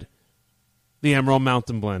favorite, the Emerald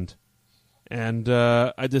Mountain Blend. And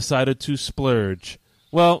I decided to splurge.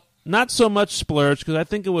 Well, not so much splurge, because I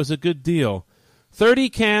think it was a good deal. 30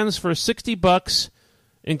 cans for $60,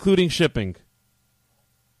 including shipping.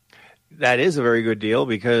 That is a very good deal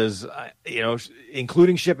because,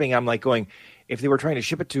 including shipping, I'm like going, if they were trying to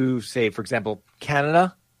ship it to, say, for example,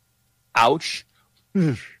 Canada, ouch.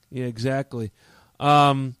 Yeah, exactly.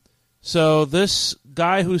 So this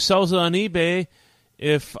guy who sells it on eBay,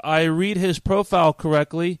 if I read his profile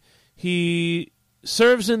correctly, he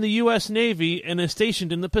serves in the U.S. Navy and is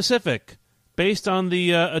stationed in the Pacific, based on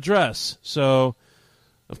the address. So,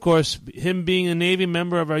 of course, him being a Navy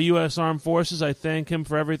member of our U.S. Armed Forces, I thank him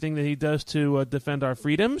for everything that he does to defend our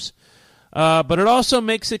freedoms. But it also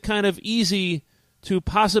makes it kind of easy to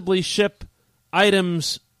possibly ship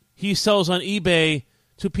items he sells on eBay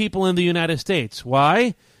to people in the United States.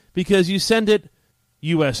 Why? Because you send it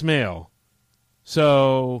U.S. mail.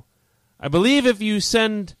 So I believe if you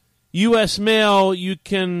send U.S. mail, you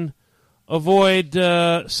can avoid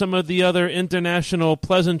some of the other international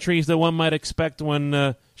pleasantries that one might expect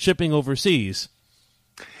when shipping overseas.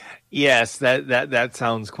 Yes, that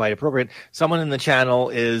sounds quite appropriate. Someone in the channel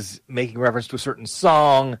is making reference to a certain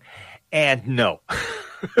song, and no.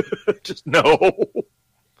 Just no.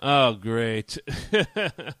 Oh, great.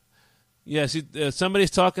 Yes, somebody's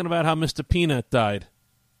talking about how Mr. Peanut died.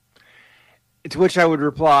 To which I would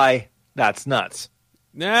reply, that's nuts.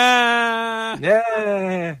 Nah.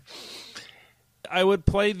 Nah. I would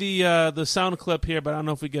play the sound clip here, but I don't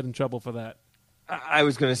know if we get in trouble for that. I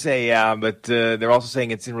was going to say, yeah, but they're also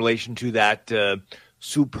saying it's in relation to that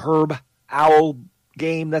superb owl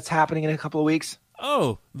game that's happening in a couple of weeks.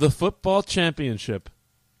 Oh, the football championship.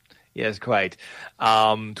 Yes, quite.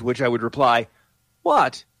 To which I would reply,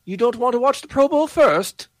 what? You don't want to watch the Pro Bowl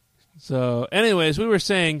first? So, anyways, we were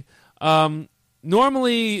saying,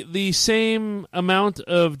 normally the same amount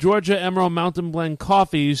of Georgia Emerald Mountain Blend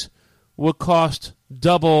coffees would cost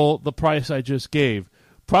double the price I just gave.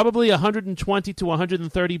 Probably $120 to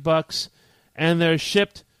 $130, and they're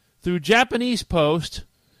shipped through Japanese Post,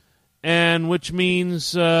 and which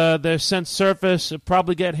means they're sent surface. It'll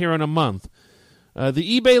probably get here in a month.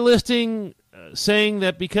 The eBay listing saying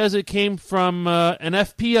that because it came from an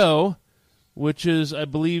FPO, which is, I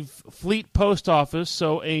believe, Fleet Post Office,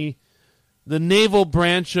 so the naval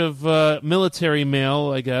branch of military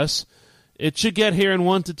mail, I guess, it should get here in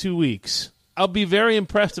 1 to 2 weeks. I'll be very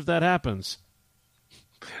impressed if that happens.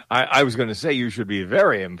 I was going to say you should be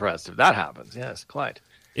very impressed if that happens. Yes, quite.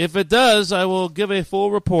 If it does, I will give a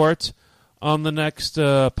full report on the next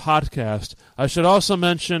podcast. I should also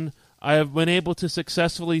mention I have been able to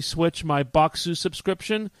successfully switch my Boxu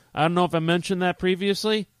subscription. I don't know if I mentioned that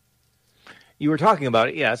previously. You were talking about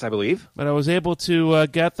it, yes, I believe. But I was able to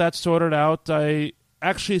get that sorted out. I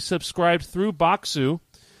actually subscribed through Boxu,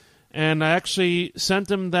 and I actually sent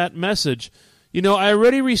them that message. You know, I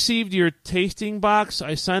already received your tasting box.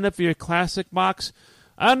 I signed up for your classic box.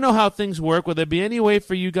 I don't know how things work. Will there be any way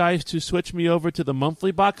for you guys to switch me over to the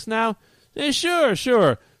monthly box now? Sure.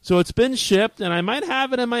 So it's been shipped, and I might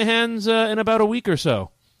have it in my hands in about a week or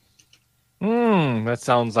so. That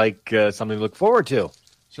sounds like something to look forward to.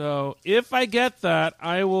 So if I get that,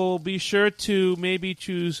 I will be sure to maybe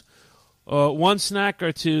choose one snack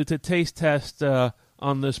or two to taste test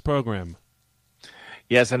on this program.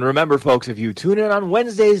 Yes, and remember, folks, if you tune in on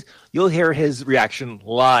Wednesdays, you'll hear his reaction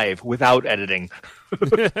live without editing.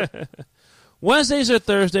 Wednesdays or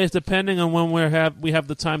Thursdays, depending on when we have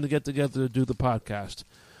the time to get together to do the podcast.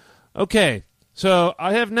 Okay, so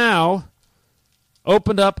I have now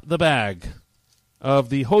opened up the bag of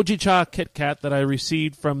the Hojicha Kit Kat that I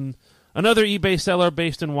received from another eBay seller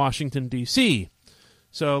based in Washington, D.C.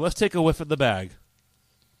 So let's take a whiff of the bag.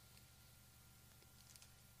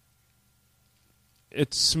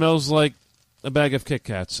 It smells like a bag of Kit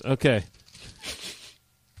Kats. Okay.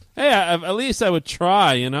 Hey, at least I would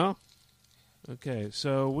try, you know? Okay,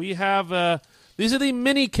 so we have... these are the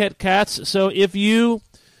mini Kit Kats, so if you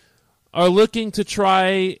are looking to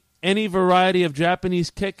try any variety of Japanese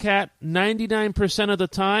Kit Kat, 99% of the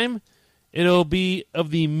time, it'll be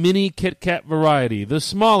of the mini Kit Kat variety, the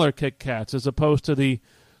smaller Kit Kats, as opposed to the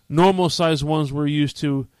normal-sized ones we're used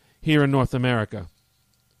to here in North America.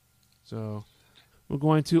 So... we're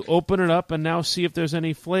going to open it up and now see if there's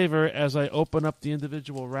any flavor as I open up the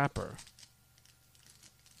individual wrapper.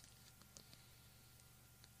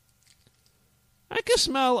 I can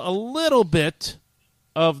smell a little bit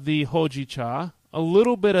of the Hojicha, a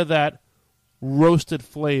little bit of that roasted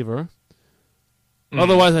flavor.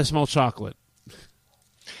 Otherwise, I smell chocolate.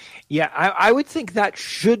 Yeah, I would think that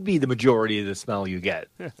should be the majority of the smell you get.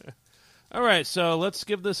 All right, so let's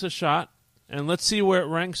give this a shot, and let's see where it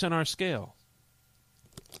ranks on our scale.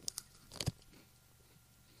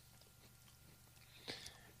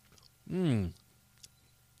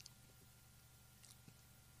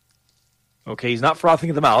 Okay, he's not frothing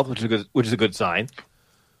at the mouth, which is a good sign.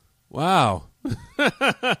 Wow.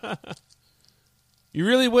 You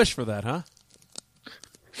really wish for that, huh?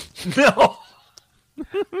 No.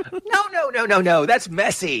 No. That's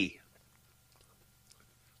messy.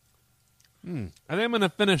 I think I'm going to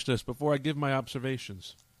finish this before I give my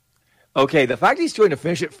observations. Okay, the fact he's going to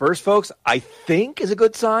finish it first, folks, I think is a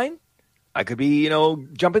good sign. I could be,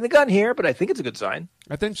 jumping the gun here, but I think it's a good sign.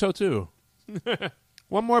 I think so, too.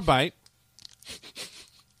 One more bite.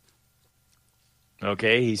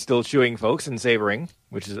 Okay, he's still chewing, folks, and savoring,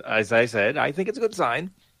 which is, as I said, I think it's a good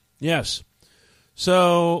sign. Yes.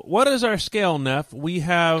 So, what is our scale, Neff? We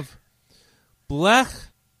have blech,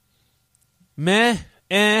 meh,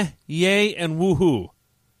 yay, and woohoo.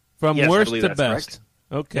 From worst to best. Correct.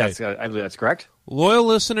 Okay. Yes, I believe that's correct. Loyal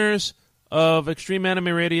listeners of Extreme Anime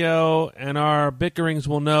Radio and our bickerings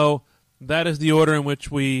will know that is the order in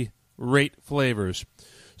which we rate flavors.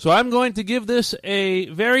 So I'm going to give this a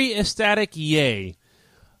very ecstatic yay.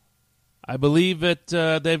 I believe that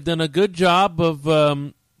they've done a good job of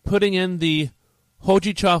putting in the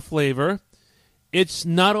Hojicha flavor. It's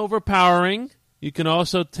not overpowering. You can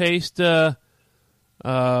also taste the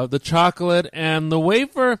chocolate and the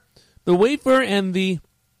wafer. The wafer and the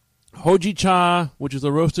Hojicha, which is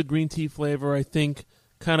the roasted green tea flavor, I think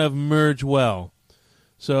kind of merge well.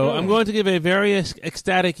 So I'm going to give a very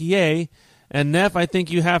ecstatic yay. And Neff, I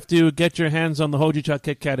think you have to get your hands on the Hojicha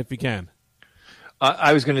Kit Kat if you can.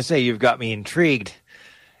 I was going to say, you've got me intrigued.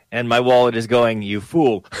 And my wallet is going, you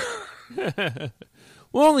fool. Well,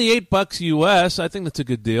 only $8 US. I think that's a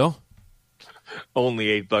good deal.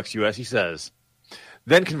 Only $8 US, he says.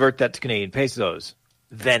 Then convert that to Canadian pesos.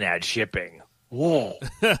 Then add shipping. Whoa.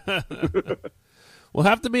 We'll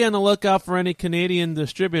have to be on the lookout for any Canadian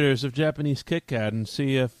distributors of Japanese Kit Kat and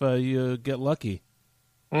see if you get lucky.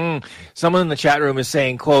 Someone in the chat room is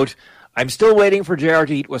saying, quote, I'm still waiting for JR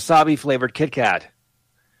to eat wasabi-flavored Kit Kat.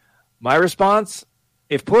 My response,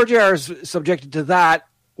 if poor JR is subjected to that,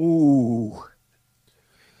 ooh.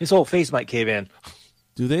 His whole face might cave in.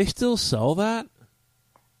 Do they still sell that?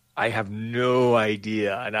 I have no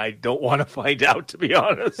idea, and I don't want to find out, to be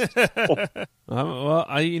honest.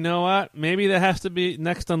 You know what? Maybe that has to be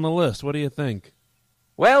next on the list. What do you think?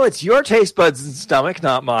 Well, it's your taste buds and stomach,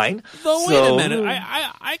 not mine. Though, wait a minute.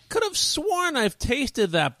 I could have sworn I've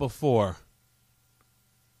tasted that before.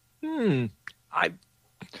 I'm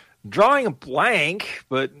drawing a blank,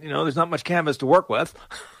 but, there's not much canvas to work with.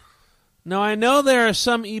 Now, I know there are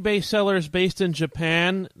some eBay sellers based in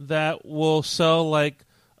Japan that will sell, like,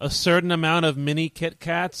 a certain amount of mini Kit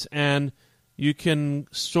Kats, and you can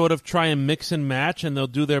sort of try and mix and match, and they'll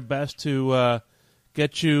do their best to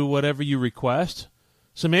get you whatever you request.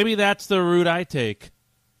 So maybe that's the route I take.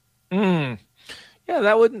 Yeah,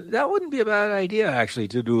 that wouldn't be a bad idea, actually,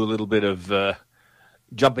 to do a little bit of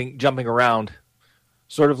jumping around.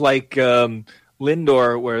 Sort of like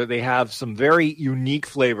Lindor, where they have some very unique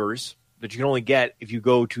flavors that you can only get if you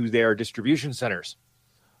go to their distribution centers.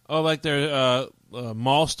 Oh, like their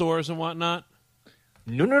mall stores and whatnot?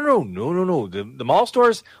 No. The mall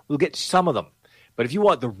stores will get some of them. But if you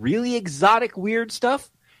want the really exotic, weird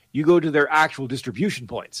stuff, you go to their actual distribution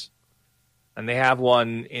points. And they have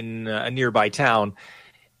one in a nearby town.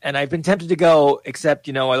 And I've been tempted to go, except,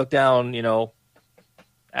 I look down,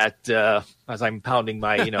 at as I'm pounding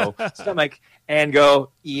my, stomach and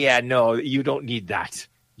go, yeah, no, you don't need that.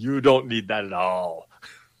 You don't need that at all.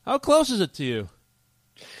 How close is it to you?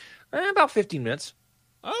 About 15 minutes.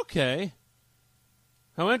 Okay.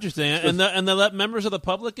 How interesting. And they let members of the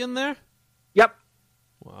public in there? Yep.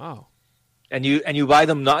 Wow. And you buy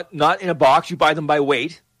them not in a box, you buy them by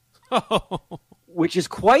weight. Which is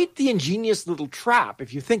quite the ingenious little trap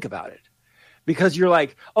if you think about it. Because you're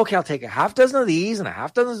like, okay, I'll take a half dozen of these and a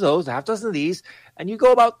half dozen of those, a half dozen of these, and you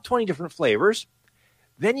go about 20 different flavors.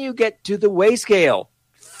 Then you get to the weigh scale.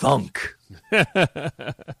 Thunk. And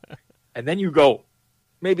then you go,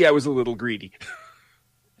 maybe I was a little greedy.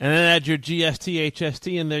 And then add your GST,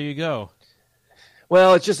 HST, and there you go.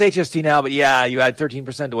 Well, it's just HST now, but yeah, you add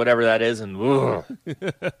 13% to whatever that is, and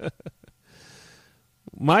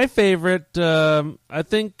My favorite, I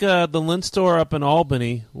think the Lindt store up in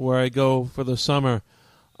Albany, where I go for the summer,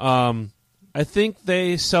 I think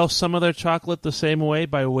they sell some of their chocolate the same way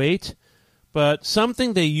by weight, but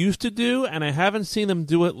something they used to do, and I haven't seen them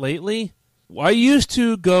do it lately, I used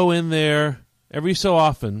to go in there every so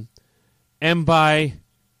often and buy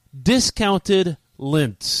discounted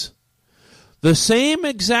Lindts. The same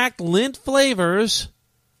exact Lindt flavors,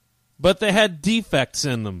 but they had defects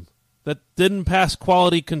in them that didn't pass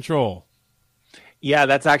quality control. Yeah,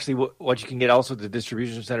 that's actually what you can get also at the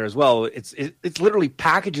distribution center as well. It's literally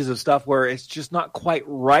packages of stuff where it's just not quite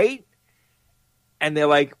right, and they're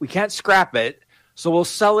like, we can't scrap it, so we'll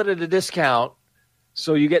sell it at a discount.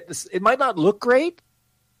 So you get this. It might not look great,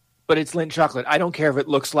 but it's Lindt chocolate. I don't care if it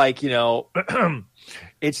looks like,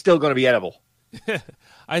 it's still going to be edible.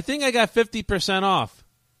 I think I got 50% off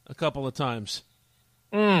a couple of times.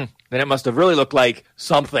 Then it must have really looked like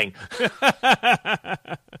something.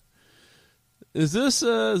 Is this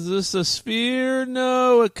a sphere?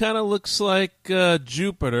 No, it kind of looks like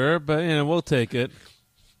Jupiter, but we'll take it.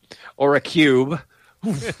 Or a cube.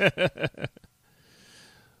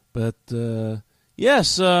 But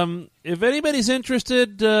yes, if anybody's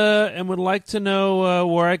interested and would like to know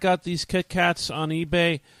where I got these Kit Kats on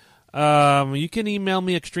eBay, you can email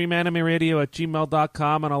me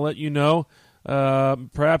extremeanimeradio@gmail.com, and I'll let you know.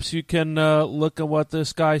 Perhaps you can look at what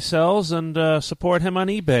this guy sells and support him on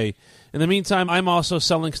eBay. In the meantime, I'm also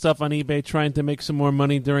selling stuff on eBay, trying to make some more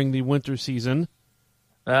money during the winter season.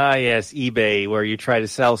 Ah, yes, eBay, where you try to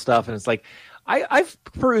sell stuff, and it's like, I've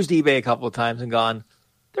perused eBay a couple of times and gone,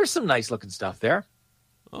 there's some nice-looking stuff there.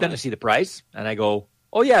 Oh. Then I see the price, and I go,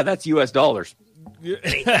 oh, yeah, that's U.S. dollars. Not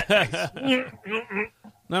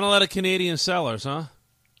a lot of Canadian sellers, huh?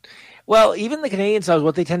 Well, even the Canadian sellers,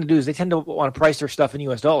 what they tend to do is they tend to want to price their stuff in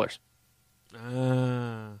U.S. dollars.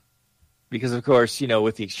 Because, of course,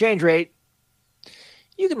 with the exchange rate,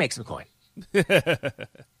 you can make some coin.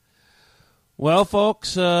 Well,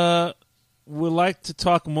 folks, we'd like to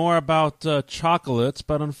talk more about chocolates,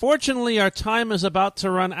 but unfortunately our time is about to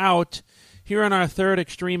run out here on our third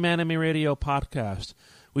Extreme Anime Radio podcast.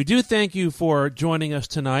 We do thank you for joining us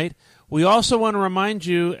tonight. We also want to remind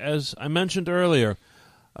you, as I mentioned earlier,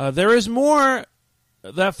 there is more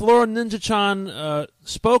that Flora Ninja-chan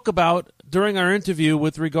spoke about during our interview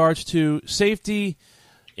with regards to safety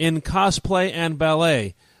in cosplay and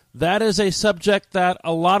ballet. That is a subject that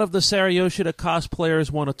a lot of the Sarah Yoshida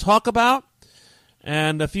cosplayers want to talk about,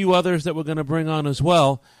 and a few others that we're going to bring on as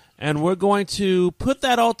well. And we're going to put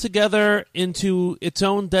that all together into its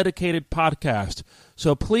own dedicated podcast.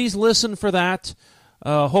 So please listen for that.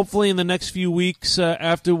 Hopefully in the next few weeks,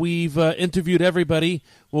 after we've interviewed everybody,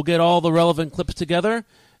 we'll get all the relevant clips together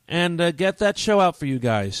and get that show out for you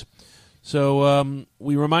guys. So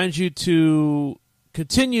we remind you to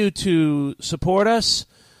continue to support us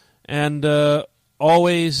and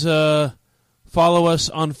always follow us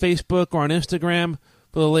on Facebook or on Instagram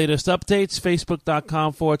for the latest updates,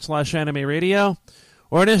 facebook.com/Anime Radio,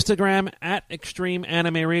 or on Instagram at Extreme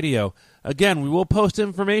Anime Radio. Again, we will post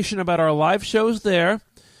information about our live shows there,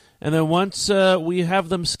 and then once we have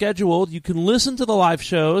them scheduled, you can listen to the live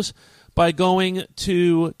shows by going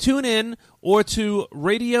to TuneIn or to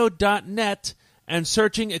radio.net and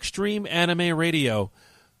searching Extreme Anime Radio.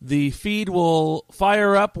 The feed will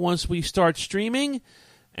fire up once we start streaming,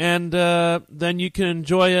 and then you can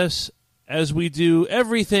enjoy us as we do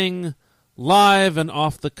everything live and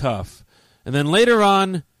off the cuff. And then later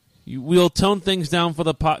on, we'll tone things down for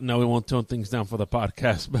the No, we won't tone things down for the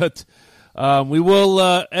podcast, but we will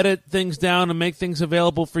edit things down and make things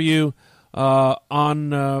available for you on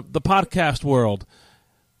the podcast world.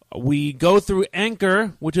 We go through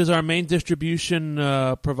Anchor, which is our main distribution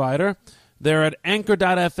provider. They're at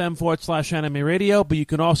anchor.fm/Anime Radio, but you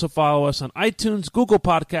can also follow us on iTunes, Google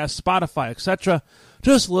Podcasts, Spotify, etc.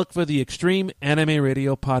 Just look for the Extreme Anime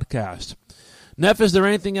Radio podcast. Neff, is there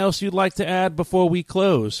anything else you'd like to add before we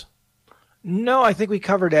close? No, I think we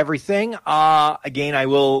covered everything. Again, I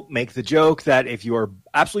will make the joke that if you are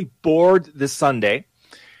absolutely bored this Sunday,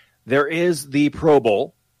 there is the Pro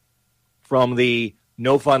Bowl from the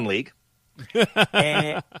No Fun League.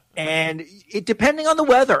 and it, depending on the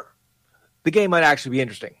weather, the game might actually be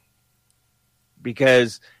interesting.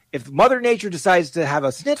 Because if Mother Nature decides to have a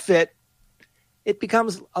snit fit, it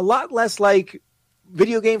becomes a lot less like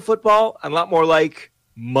video game football and a lot more like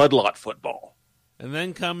mudlot football. And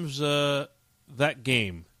then comes that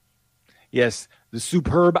game. Yes, the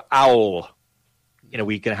Superb Owl in a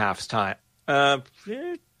week and a half's time. A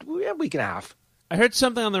week and a half. I heard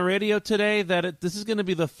something on the radio today that this is going to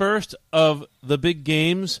be the first of the big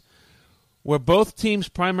games where both teams'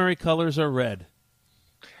 primary colors are red.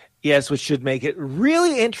 Yes, which should make it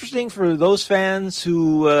really interesting for those fans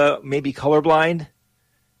who may be colorblind.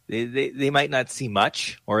 They might not see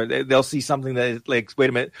much, or they'll see something that is like, wait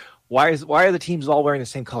a minute, why are the teams all wearing the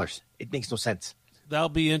same colors? It makes no sense. That'll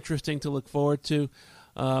be interesting to look forward to.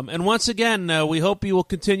 And once again, we hope you will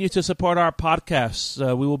continue to support our podcasts.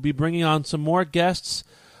 We will be bringing on some more guests.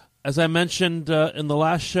 As I mentioned in the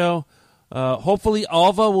last show, hopefully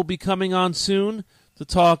Alva will be coming on soon to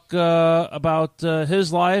talk about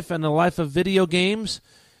his life and the life of video games.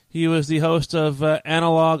 He was the host of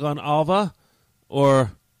Analog on Alva,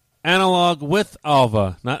 or Analog with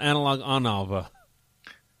Alva, not Analog on Alva.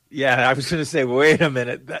 Yeah, I was going to say, wait a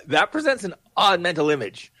minute. That presents an odd mental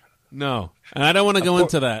image. No, and I don't want to go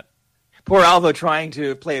into that. Poor Alva trying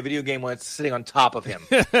to play a video game when it's sitting on top of him.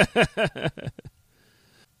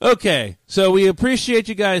 Okay, so we appreciate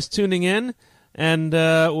you guys tuning in, and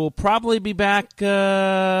we'll probably be back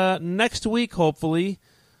next week, hopefully.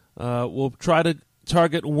 We'll try to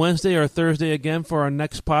target Wednesday or Thursday again for our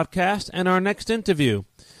next podcast and our next interview.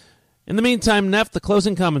 In the meantime, Neff, the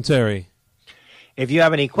closing commentary. If you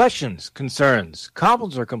have any questions, concerns,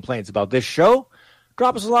 compliments, or complaints about this show,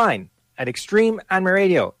 drop us a line at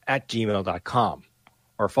extremeanimeradio@gmail.com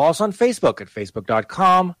or follow us on Facebook at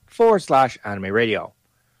facebook.com/Anime Radio.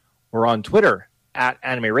 We're on Twitter at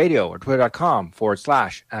Anime Radio or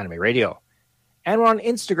twitter.com/Anime Radio. And we're on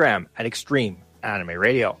Instagram at Extreme Anime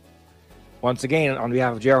Radio. Once again, on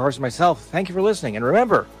behalf of J.R. Horst and myself, thank you for listening. And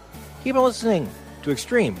remember, keep on listening to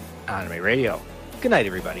Extreme Anime Radio. Good night,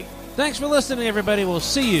 everybody. Thanks for listening, everybody. We'll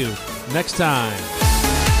see you next time.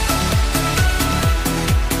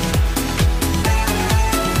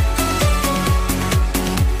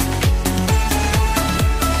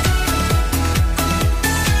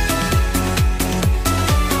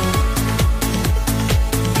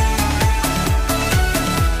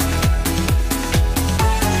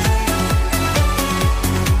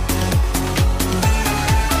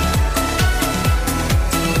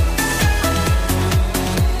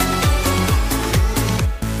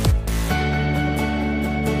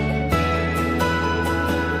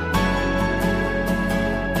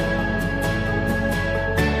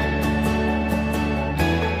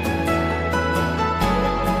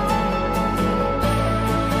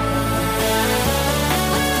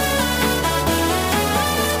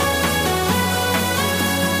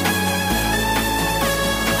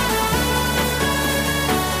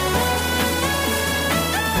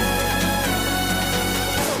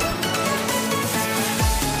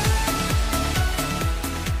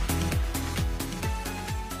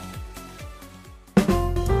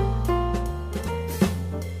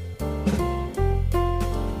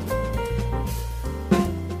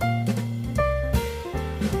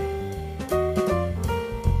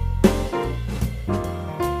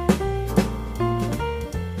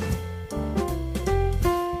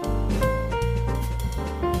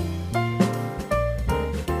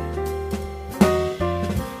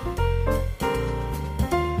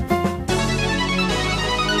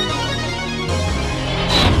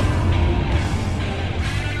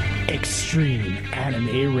 Extreme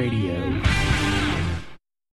Anime Radio.